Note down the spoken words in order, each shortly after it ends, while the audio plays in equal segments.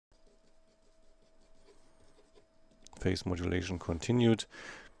phase modulation continued.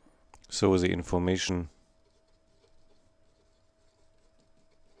 So the information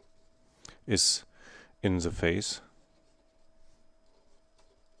is in the phase.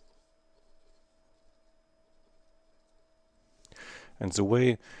 And the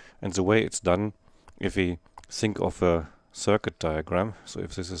way it's done, if we think of a circuit diagram, so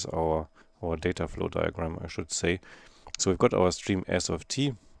if this is our data flow diagram, I should say. So we've got our stream S of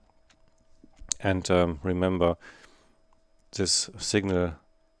t, and remember this signal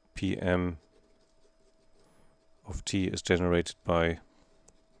PM of t is generated by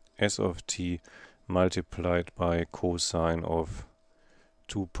S of t multiplied by cosine of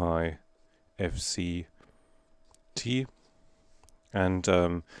 2 pi fc t. And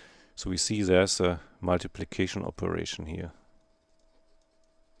so we see there's a multiplication operation here.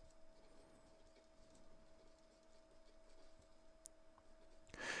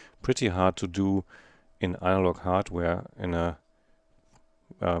 Pretty hard to do in analog hardware in a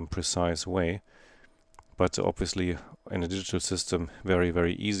precise way, but obviously in a digital system very,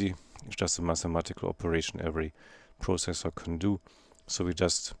 very easy. It's just a mathematical operation every processor can do. So we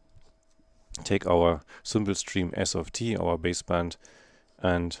just take our simple stream S of t, our baseband,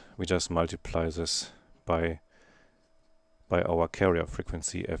 and we just multiply this by our carrier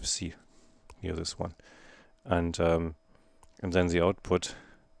frequency Fc, here this one, and then the output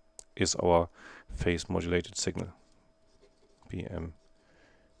is our phase modulated signal PM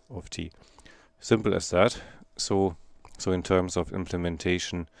of t. Simple as that. So in terms of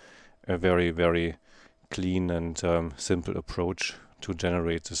implementation, a very, very clean and simple approach to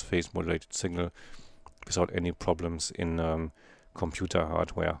generate this phase modulated signal without any problems in computer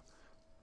hardware.